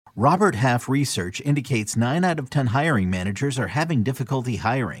Robert Half research indicates 9 out of 10 hiring managers are having difficulty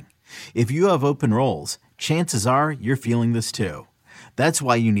hiring. If you have open roles, chances are you're feeling this too. That's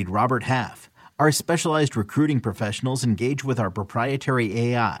why you need Robert Half. Our specialized recruiting professionals engage with our proprietary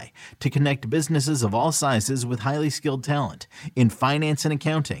AI to connect businesses of all sizes with highly skilled talent in finance and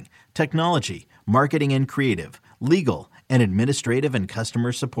accounting, technology, marketing and creative, legal, and administrative and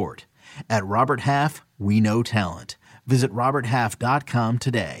customer support. At Robert Half, we know talent. Visit roberthalf.com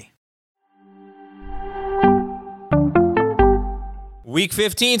today. Week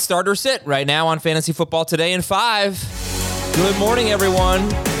 15, start or sit right now on Fantasy Football Today in 5. Good morning, everyone.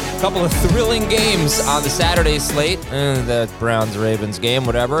 A couple of thrilling games on the Saturday slate. The Browns-Ravens game,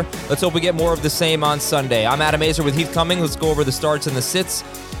 whatever. Let's hope we get more of the same on Sunday. I'm Adam Azer with Heath Cummings. Let's go over the starts and the sits.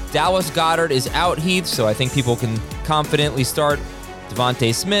 Dallas Goedert is out, Heath, so I think people can confidently start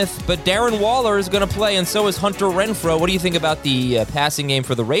Devontae Smith. But Darren Waller is going to play, and so is Hunter Renfrow. What do you think about the passing game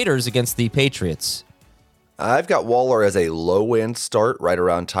for the Raiders against the Patriots? I've got Waller as a low-end start, right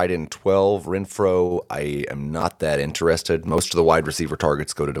around tight end 12. Renfrow, I am not that interested. Most of the wide receiver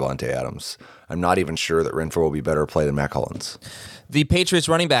targets go to Devontae Adams. I'm not even sure that Renfrow will be better play than Matt Collins. The Patriots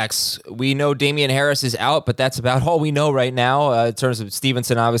running backs, we know Damian Harris is out, but that's about all we know right now in terms of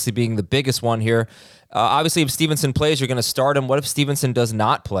Stevenson obviously being the biggest one here. Obviously, if Stevenson plays, you're going to start him. What if Stevenson does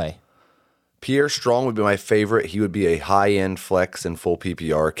not play? Pierre Strong would be my favorite. He would be a high-end flex in full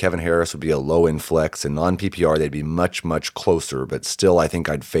PPR. Kevin Harris would be a low-end flex. In non-PPR, they'd be much, much closer, but still I think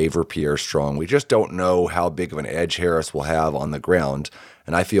I'd favor Pierre Strong. We just don't know how big of an edge Harris will have on the ground,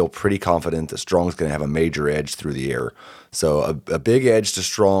 and I feel pretty confident that Strong's going to have a major edge through the air. So a big edge to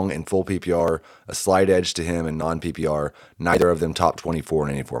Strong in full PPR, a slight edge to him in non-PPR, neither of them top 24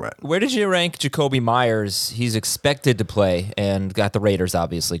 in any format. Where did you rank Jacoby Myers? He's expected to play and got the Raiders,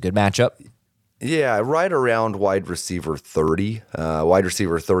 obviously. Good matchup. Yeah, right around wide receiver 30, wide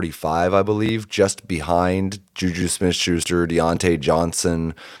receiver 35, I believe, just behind Juju Smith-Schuster, Deontay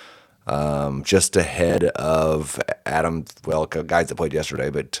Johnson, just ahead of Adam, well, guys that played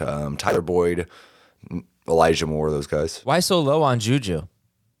yesterday, but Tyler Boyd, Elijah Moore, those guys. Why so low on Juju?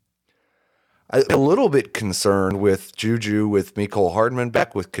 I'm a little bit concerned with Juju, with Mecole Hardman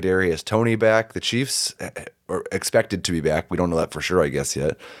back, with Kadarius Toney back. The Chiefs are expected to be back. We don't know that for sure, I guess,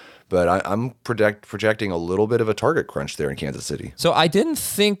 yet. But I'm projecting a little bit of a target crunch there in Kansas City. So I don't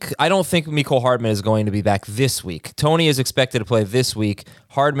think Mecole Hardman is going to be back this week. Toney is expected to play this week.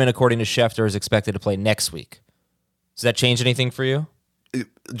 Hardman, according to Schefter, is expected to play next week. Does that change anything for you?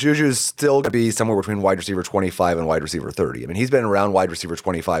 Juju's still going to be somewhere between wide receiver 25 and wide receiver 30. I mean, he's been around wide receiver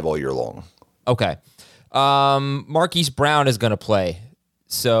 25 all year long. Okay. Marquise Brown is going to play.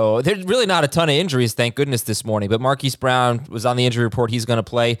 So there's really not a ton of injuries, thank goodness, this morning. But Marquise Brown was on the injury report. He's going to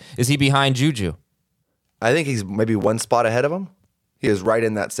play. Is he behind Juju? I think he's maybe one spot ahead of him. He is right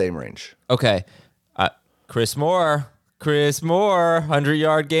in that same range. Okay. Chris Moore,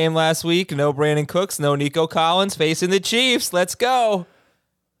 100-yard game last week. No Brandon Cooks, no Nico Collins facing the Chiefs. Let's go.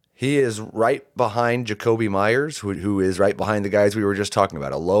 He is right behind Jacoby Myers, who is right behind the guys we were just talking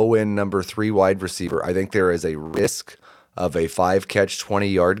about, a low-end number 3 wide receiver. I think there is a risk of a 5-catch,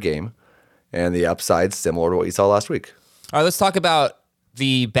 20-yard game, and the upside's similar to what you saw last week. All right, let's talk about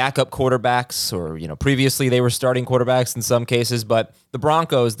the backup quarterbacks, or previously they were starting quarterbacks in some cases, but the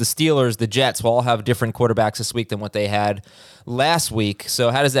Broncos, the Steelers, the Jets will all have different quarterbacks this week than what they had last week.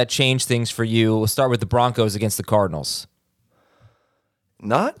 So how does that change things for you? We'll start with the Broncos against the Cardinals.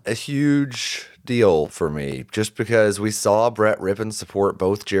 Not a huge deal for me, just because we saw Brett Rippon support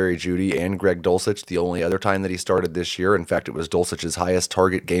both Jerry Jeudy and Greg Dulcich the only other time that he started this year. In fact, it was Dulcich's highest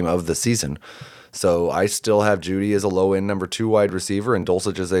target game of the season. So I still have Jeudy as a low-end number 2 wide receiver and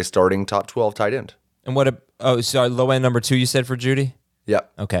Dulcich as a starting top 12 tight end. And low-end number 2 you said for Jeudy?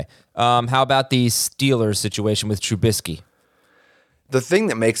 Yep. Okay. How about the Steelers situation with Trubisky? The thing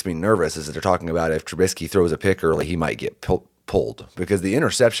that makes me nervous is that they're talking about if Trubisky throws a pick early, he might get pulled, because the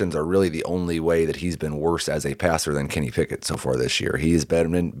interceptions are really the only way that he's been worse as a passer than Kenny Pickett so far this year. He's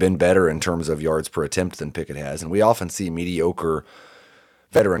been better in terms of yards per attempt than Pickett has, and we often see mediocre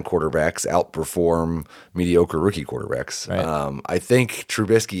veteran quarterbacks outperform mediocre rookie quarterbacks. Right. I think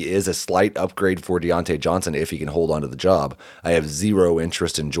Trubisky is a slight upgrade for Deontay Johnson if he can hold on to the job. I have zero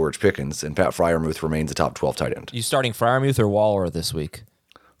interest in George Pickens, and Pat Freiermuth remains a top 12 tight end. You starting Freiermuth or Waller this week?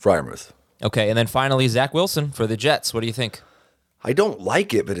 Freiermuth. Okay, and then finally Zach Wilson for the Jets. What do you think? I don't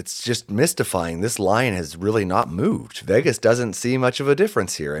like it, but it's just mystifying. This line has really not moved. Vegas doesn't see much of a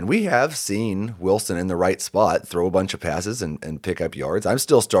difference here. And we have seen Wilson in the right spot throw a bunch of passes and pick up yards. I'm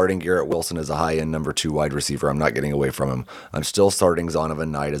still starting Garrett Wilson as a high-end number 2 wide receiver. I'm not getting away from him. I'm still starting Zonovan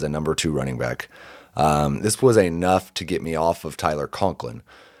Knight as a number 2 running back. This was enough to get me off of Tyler Conklin.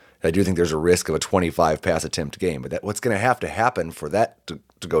 I do think there's a risk of a 25 pass attempt game, but what's going to happen for that to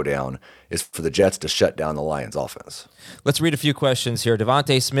go down is for the Jets to shut down the Lions offense. Let's read a few questions here.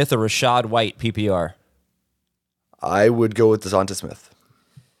 Devontae Smith or Rachaad White, PPR? I would go with DeSonta Smith.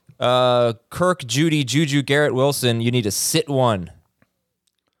 Kirk, Juju, Garrett Wilson, you need to sit one.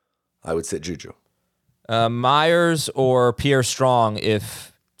 I would sit Juju. Myers or Pierre Strong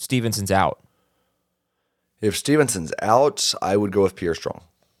if Stevenson's out? If Stevenson's out, I would go with Pierre Strong.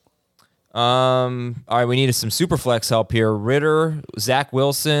 All right, we needed some super flex help here. Ritter, Zach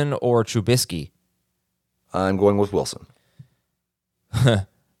Wilson, or Trubisky? I'm going with Wilson.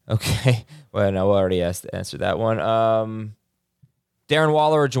 Okay. Well, no, we already answered that one. Darren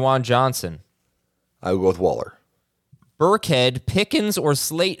Waller or Juwan Johnson? I would go with Waller. Burkhead, Pickens, or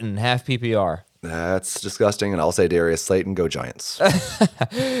Slayton, half PPR? That's disgusting, and I'll say Darius Slayton, go Giants.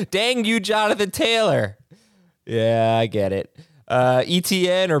 Dang you, Jonathan Taylor. Yeah, I get it.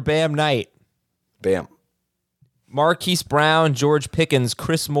 ETN or Bam Knight? Bam. Marquise Brown, George Pickens,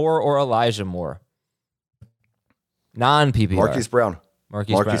 Chris Moore, or Elijah Moore? Non-PPR. Marquise Brown.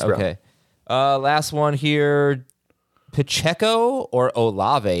 Marquise Brown. Okay. Last one here. Pacheco or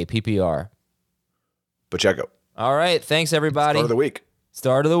Olave, PPR? Pacheco. All right. Thanks, everybody. Start of the week.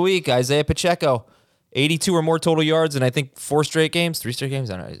 Start of the week. Isaiah Pacheco. 82 or more total yards in, I think, 3 straight games.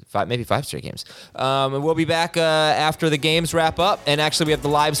 I don't know, maybe 5 straight games. And we'll be back after the games wrap up. And actually, we have the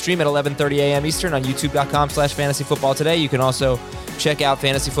live stream at 11:30 a.m. Eastern on youtube.com/Fantasy Football Today. You can also check out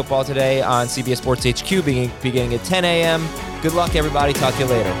Fantasy Football Today on CBS Sports HQ beginning at 10 a.m. Good luck, everybody. Talk to you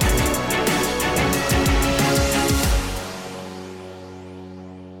later.